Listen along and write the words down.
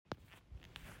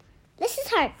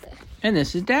Harper. And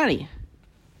this is Daddy.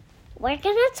 We're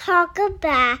going to talk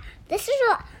about... we're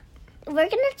going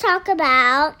to talk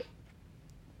about...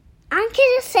 I'm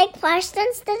going to say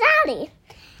questions to Daddy.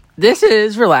 This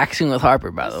is Relaxing with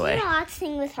Harper, by the way.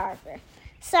 Relaxing with Harper.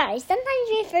 Sorry, sometimes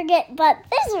we forget, but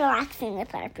this is Relaxing with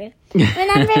Harper.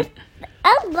 Remember,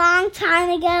 a long time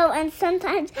ago, and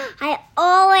sometimes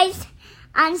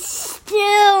I'm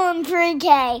still in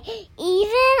pre-K.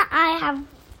 Even I have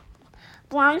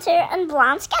blonde hair and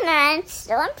blonde skin, and I'm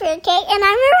still in pre-K, and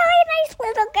I'm a really nice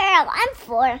little girl. I'm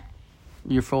 4.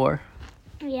 You're 4?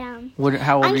 Yeah.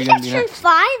 How old are you going to be turn next?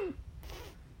 5.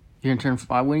 You're going to turn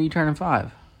 5? When are you turning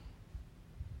 5?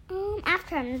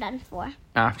 After I'm done 4.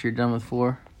 After you're done with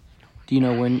 4? Do you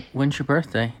know when's your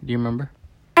birthday? Do you remember?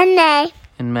 In May.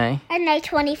 In May? On May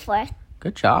 24th.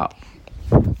 Good job.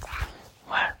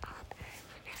 What?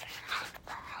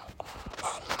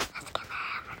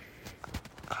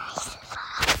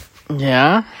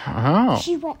 Yeah? Oh.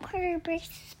 She won't put her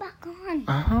braces back on.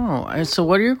 Oh. So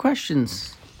what are your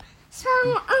questions? So,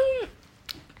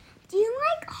 do you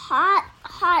like hot,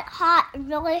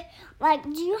 really, like,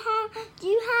 do you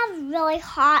have really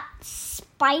hot,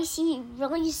 spicy,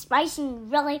 really,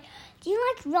 do you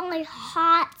like really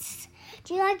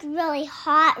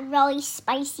hot, really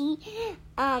spicy,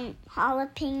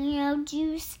 jalapeno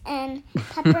juice and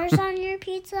peppers on your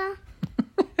pizza?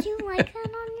 Do you like that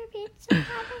on your pizza, Daddy?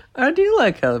 I do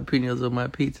like jalapenos on my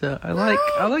pizza. I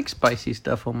like spicy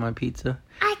stuff on my pizza.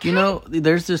 You know,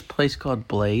 there's this place called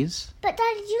Blaze. But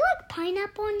Daddy, do you like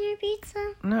pineapple on your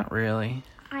pizza? Not really.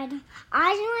 I do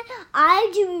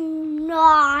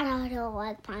not. I don't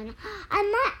like pineapple. I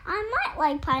might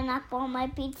like pineapple on my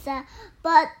pizza,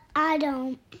 but I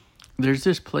don't. There's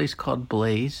this place called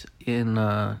Blaze in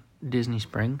Disney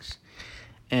Springs,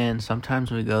 and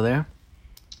sometimes we go there,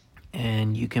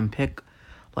 and you can pick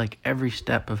like every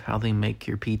step of how they make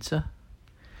your pizza.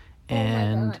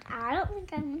 And oh my God. I don't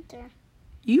think I went there.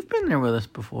 You've been there with us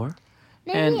before.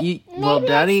 Maybe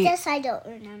Daddy, it's just I don't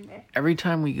remember. every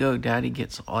time we go, Daddy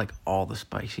gets like all the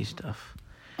spicy stuff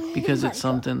because it's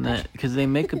something because they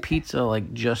make a pizza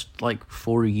like just like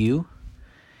for you.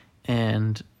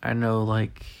 And I know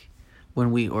like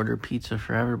when we order pizza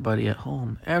for everybody at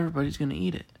home, everybody's going to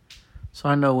eat it. So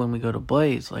I know when we go to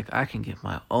Blaze, like I can get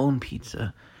my own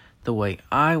pizza the way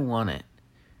I want it.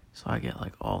 So I get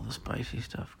like all the spicy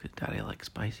stuff because Daddy likes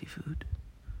spicy food.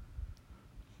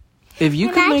 If you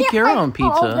could make your own pizza,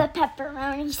 all the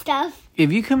pepperoni stuff.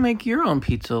 If you can make your own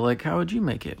pizza, like how would you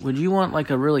make it? Would you want like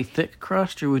a really thick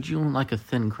crust, or would you want like a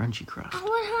thin, crunchy crust? I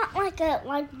would want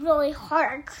like really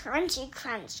hard, crunchy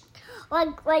crunch,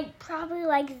 like probably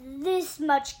like this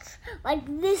much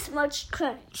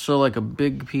crunch. So like a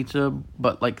big pizza,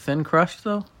 but like thin crust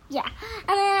though. Yeah,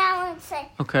 and then I would say,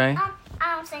 okay.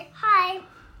 I would say, hi,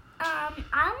 I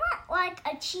want like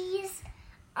a cheese.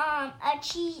 I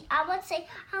would say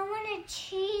I want a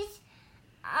cheese,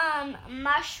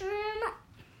 mushroom,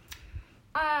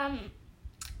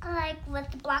 like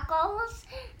with the black olives,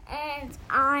 and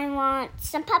I want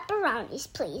some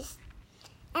pepperonis, please.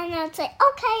 And I would say,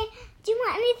 okay, do you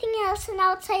want anything else? And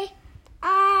I would say,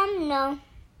 no.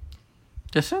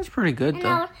 That sounds pretty good and though.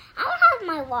 I would have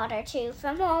my water too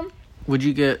from home. Would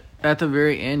you get, at the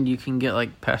very end, you can get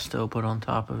like pesto put on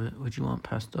top of it. Would you want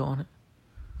pesto on it?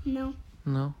 No.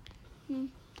 No?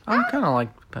 I kind of like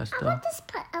pesto. I would just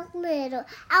put a little.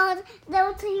 They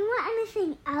would say, you want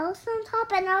anything else on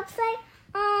top? And I would say,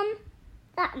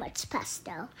 that much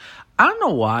pesto. I don't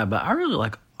know why, but I really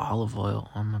like olive oil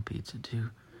on my pizza too.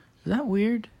 Is that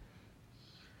weird?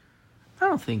 I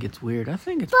don't think it's weird. I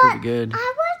think it's pretty good.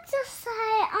 I would just say,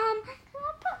 can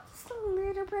I put just a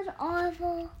little bit of olive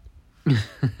oil? just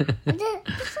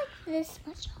like this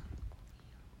much.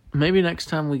 Maybe next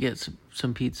time we get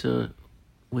some pizza,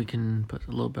 we can put a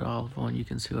little bit of olive oil and you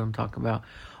can see what I'm talking about.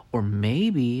 Or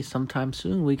maybe sometime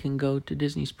soon we can go to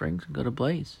Disney Springs and go to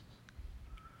Blaze.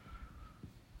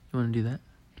 You want to do that?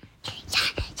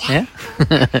 Yeah?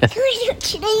 Can we do it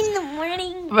today in the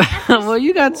morning? Well,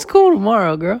 you got school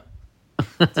tomorrow, girl.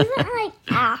 Do it like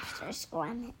after school.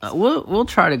 We'll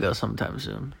try to go sometime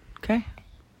soon. Okay?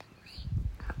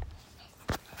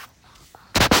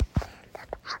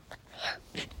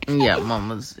 Yeah,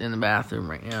 Mama's in the bathroom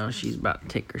right now. She's about to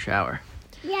take her shower.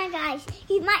 Yeah, guys,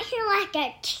 you might hear like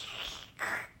a...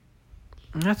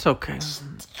 That's okay.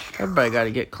 Everybody got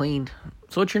to get cleaned.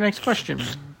 So what's your next question?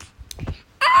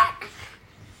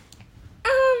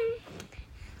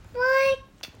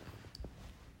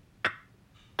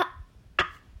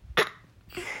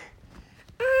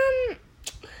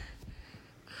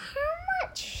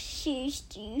 Shoes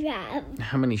do you have?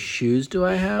 How many shoes do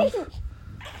I have?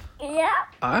 Yeah.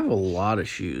 I have a lot of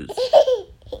shoes. Daddy,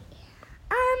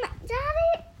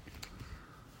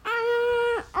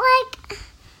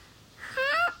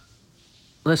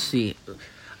 Let's see.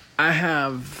 I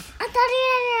have...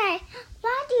 Daddy,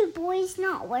 why do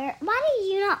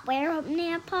you not wear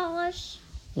nail polish?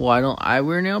 Why don't I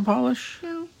wear nail polish?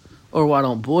 No. Or why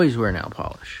don't boys wear nail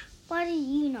polish? Why do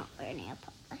you not wear nail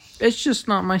polish? It's just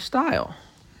not my style.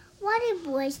 Why do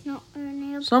boys not wear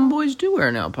nail polish? Some boys do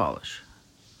wear nail polish.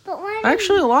 But why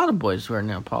Actually, a lot of boys wear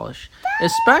nail polish.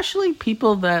 Especially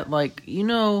people that, like, you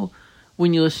know,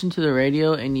 when you listen to the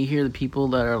radio and you hear the people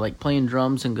that are, like, playing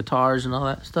drums and guitars and all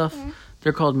that stuff,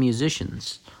 they're called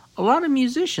musicians. A lot of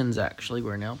musicians actually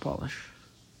wear nail polish.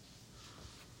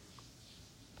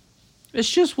 It's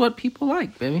just what people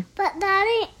like, baby. But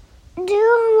Daddy,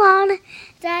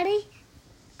 Daddy,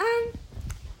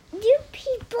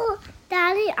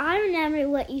 I remember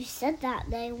what you said that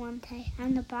day one day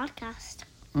on the podcast.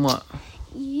 What?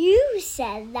 You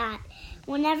said that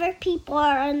whenever people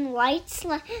are in lights,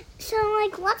 let's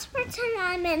pretend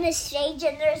I'm in a stage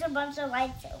and there's a bunch of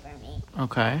lights over me.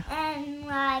 Okay. And,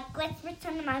 let's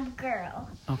pretend I'm a girl.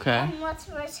 Okay. And let's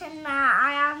pretend that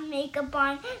I have makeup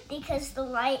on because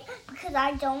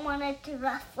I don't want it to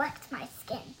reflect my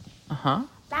skin. Uh-huh.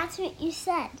 That's what you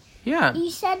said. Yeah. You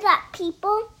said that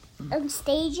people on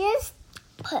stages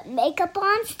put makeup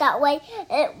on so that way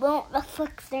it won't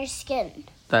reflect their skin.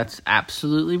 That's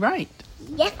absolutely right.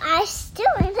 Yes, I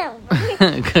still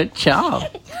remember. Good job.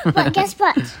 But guess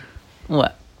what?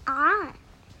 What? I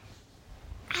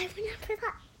remember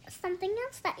that something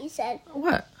else that you said.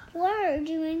 What? We're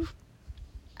doing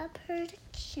a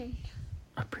prediction.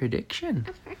 A prediction?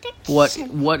 A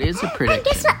prediction. What is a prediction? And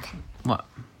guess what? What?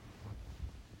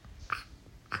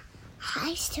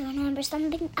 I still remember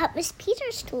something that Miss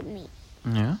Peters told me.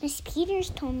 Yeah? Miss Peters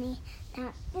told me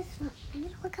that I'm going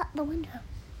to look out the window.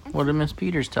 What did Miss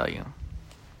Peters tell you?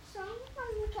 So I'm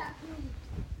going to look out the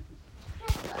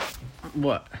window.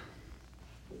 What?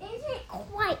 It isn't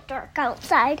quite dark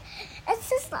outside. It's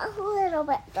just a little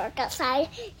bit dark outside.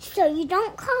 So you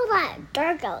don't call that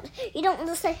dark out. You don't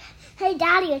just say, hey,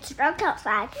 Daddy, it's dark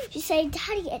outside. You say,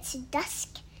 Daddy, it's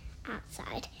dusk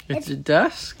outside. It's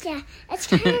dusk? Yeah, it's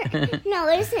kind of... No,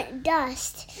 it isn't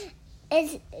dust.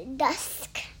 It's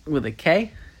dusk. With a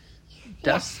K?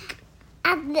 Dusk?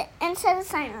 Yeah. Instead of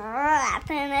saying rap,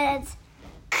 and it's...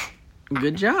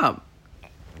 Good job.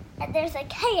 And there's a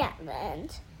K at the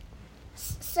end.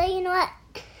 So you know what?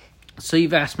 So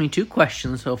you've asked me 2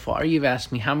 questions so far. You've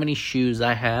asked me how many shoes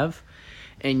I have,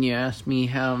 and you asked me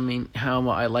how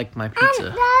I like my pizza.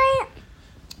 Daddy,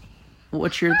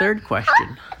 What's your third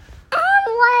question?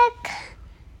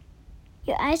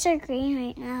 your eyes are green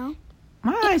right now.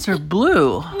 My eyes are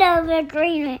blue. No, they're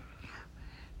green right now.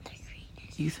 They're green.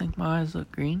 You think my eyes look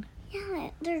green? Yeah,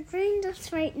 they're green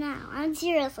just right now. And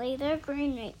seriously, they're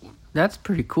green right now. That's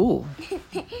pretty cool.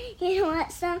 You know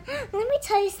what? Let me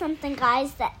tell you something,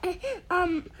 guys. That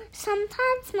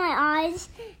sometimes my eyes,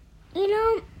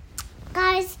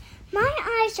 guys,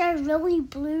 my eyes are really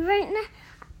blue right now.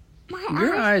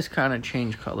 Your eyes kind of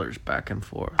change colors back and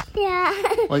forth. Yeah.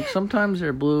 Like sometimes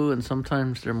they're blue and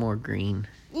sometimes they're more green.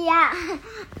 Yeah.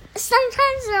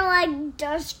 Sometimes they're like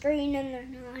dust green and they're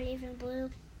not even blue.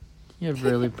 You have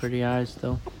really pretty eyes,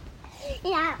 though.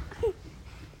 Yeah.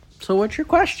 So what's your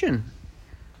question?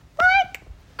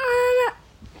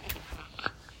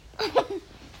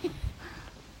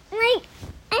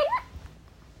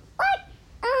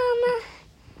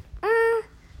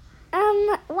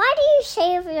 Why do you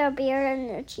shave your beard and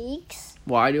your cheeks?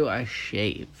 Why do I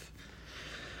shave?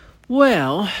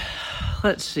 Well,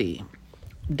 let's see.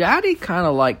 Daddy kind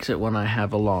of likes it when I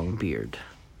have a long beard.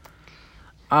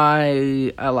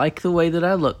 I like the way that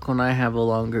I look when I have a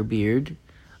longer beard.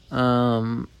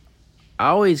 I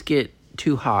always get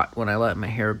too hot when I let my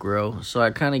hair grow, so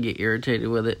I kind of get irritated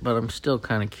with it, but I'm still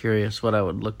kind of curious what I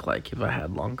would look like if I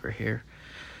had longer hair.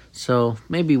 So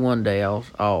maybe one day I'll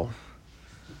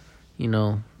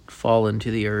fall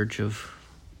into the urge of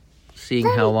seeing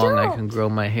how long I can grow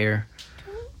my hair.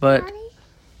 But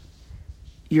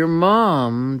your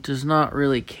mom does not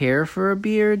really care for a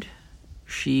beard.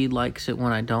 She likes it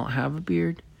when I don't have a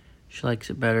beard. She likes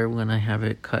it better when I have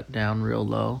it cut down real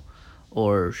low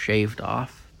or shaved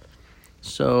off.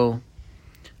 So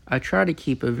I try to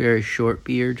keep a very short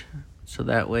beard so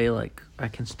that way I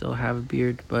can still have a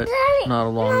beard, but not a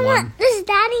long one. Does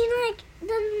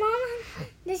Mama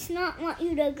does not want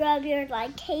you to grow a beard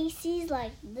like Casey's,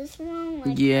 like this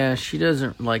one? Yeah, she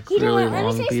doesn't like really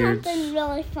long beards. Let me say something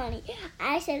really funny.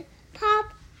 I said,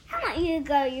 Pop, I want you to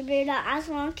grow your beard out as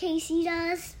long as Casey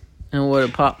does. And what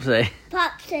did Pop say?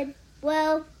 Pop said,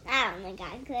 well, I don't think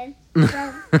I could.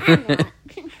 So I'm not.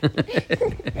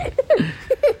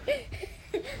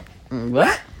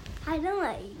 What? I don't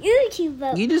like YouTube,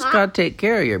 but You just gotta take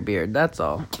care of your beard, that's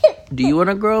all. Do you want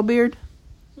to grow a beard?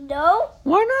 No.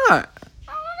 Why not?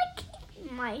 I want to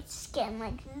keep my skin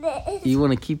like this. You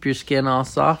want to keep your skin all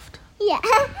soft? Yeah.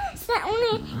 It's not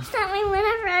only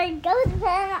whenever I go to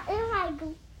bed, if I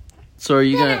go, So are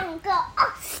you then gonna? I'll go,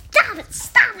 oh, stop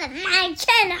it, my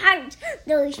chin hurts.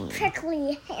 Those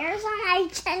prickly hairs on my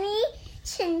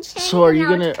chin. So are you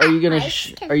and gonna? I'll Are you cut gonna? my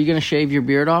skin. Are you gonna shave your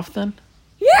beard off then?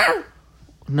 No,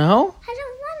 No. I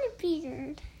don't want a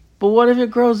beard. But what if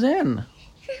it grows in?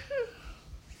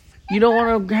 You don't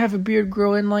want to have a beard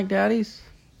grow in like Daddy's?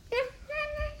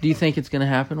 Do you think it's gonna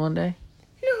happen one day?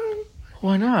 No.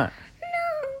 Why not?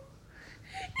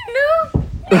 No.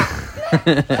 I don't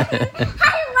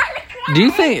want to cry. Do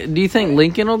you think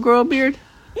Lincoln will grow a beard?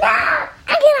 No, I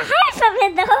get hurt from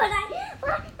it though.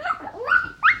 What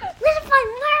if I'm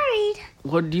worried?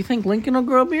 What do you think Lincoln will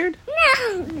grow a beard?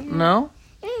 No. No.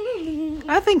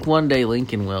 I think one day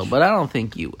Lincoln will, but I don't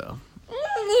think you will.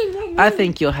 I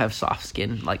think you'll have soft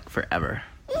skin like forever.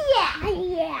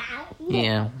 Yeah.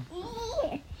 Yeah.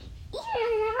 Even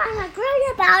if I'm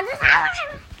grown about it,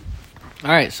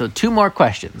 All right. So 2 more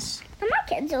questions. my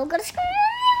kids will go to school.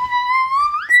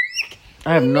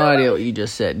 I have no idea what you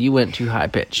just said. You went too high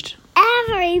pitched.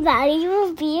 Everybody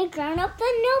will be a grown up,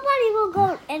 then nobody will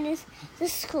go in the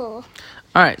school.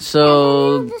 All right.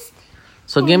 So Just-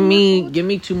 give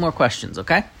me 2 more questions,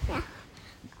 okay?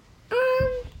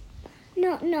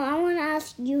 No, I want to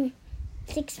ask you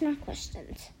 6 more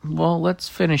questions. Well, let's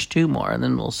finish 2 more and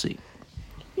then we'll see.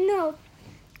 No.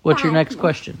 What's your 5 next more.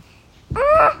 question?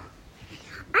 I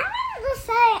wanted to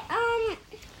say,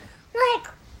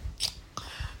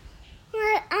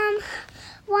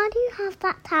 why do you have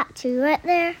that tattoo right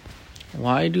there?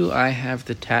 Why do I have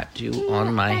the tattoo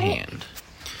on my hand?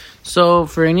 So,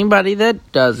 for anybody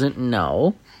that doesn't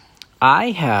know,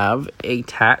 I have a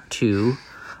tattoo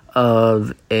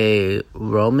of a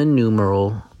Roman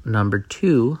numeral number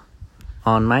 2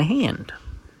 on my hand.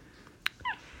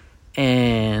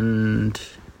 And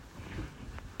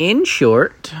in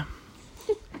short,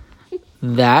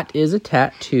 that is a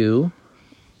tattoo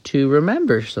to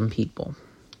remember some people.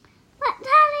 But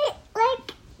Daddy, why,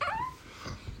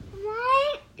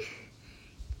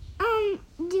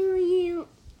 do you,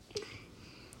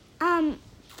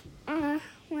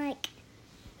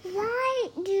 why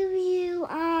do you,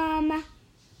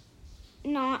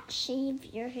 not shave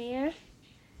your hair?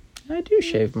 I do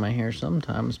shave my hair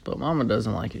sometimes, but Mama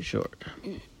doesn't like it short.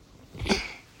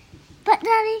 But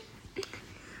Daddy,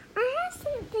 I have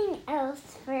something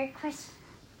else for a question.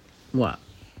 What?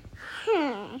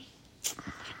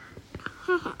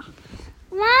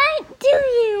 Why do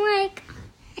you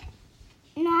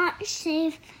not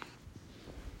shave?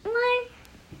 Why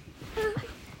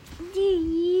do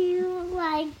you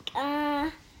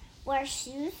wear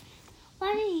shoes?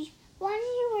 Why do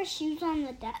you wear shoes on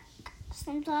the deck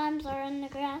sometimes or in the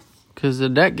grass? Because the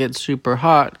deck gets super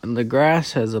hot and the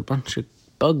grass has a bunch of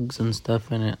bugs and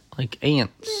stuff in it, like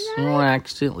ants. You don't want to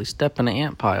accidentally step in an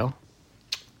ant pile.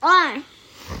 Why?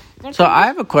 So I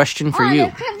have a question for you.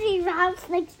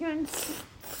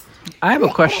 I have a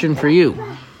question for you.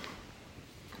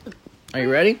 Are you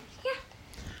ready? Yeah.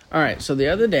 All right, so the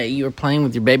other day you were playing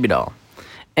with your baby doll.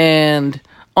 And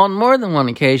on more than one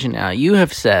occasion now, you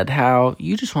have said how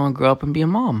you just want to grow up and be a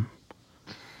mom.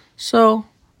 So,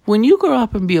 when you grow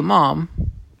up and be a mom,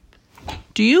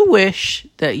 do you wish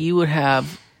that you would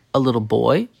have a little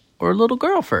boy or a little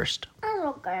girl first? A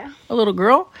little girl. A little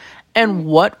girl? And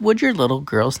what would your little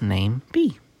girl's name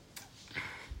be?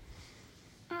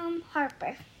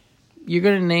 Harper. You're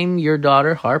going to name your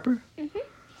daughter Harper? Mm-hmm.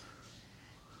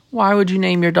 Why would you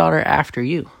name your daughter after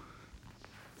you?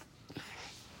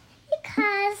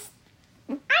 Because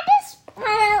I just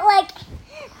want to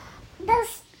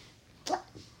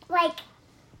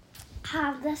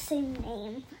have the same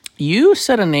name. You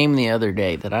said a name the other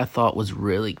day that I thought was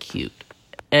really cute.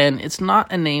 And it's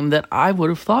not a name that I would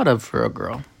have thought of for a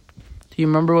girl. Do you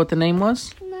remember what the name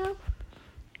was? No.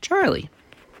 Charlie.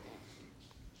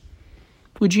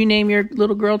 Would you name your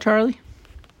little girl Charlie?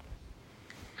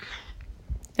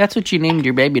 That's what you named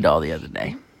your baby doll the other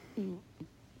day.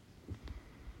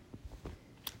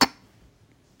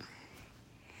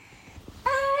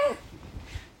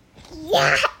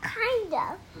 Yeah, kind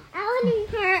of. I would name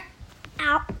her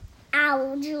Owl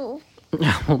Owl Jewel.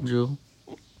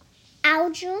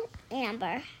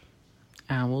 Amber.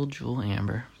 Owl Jewel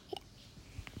Amber.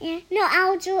 Yeah. No,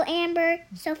 Owl Amber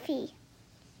Sophie.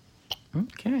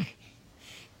 Okay.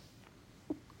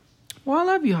 Well, I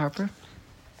love you, Harper.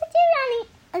 you,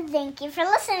 Ronnie. Thank you for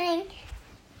listening.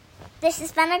 This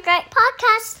has been a great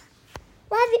podcast.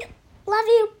 Love you. Love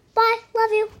you. Bye.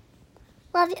 Love you.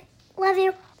 Love you. Love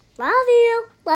you. Love you.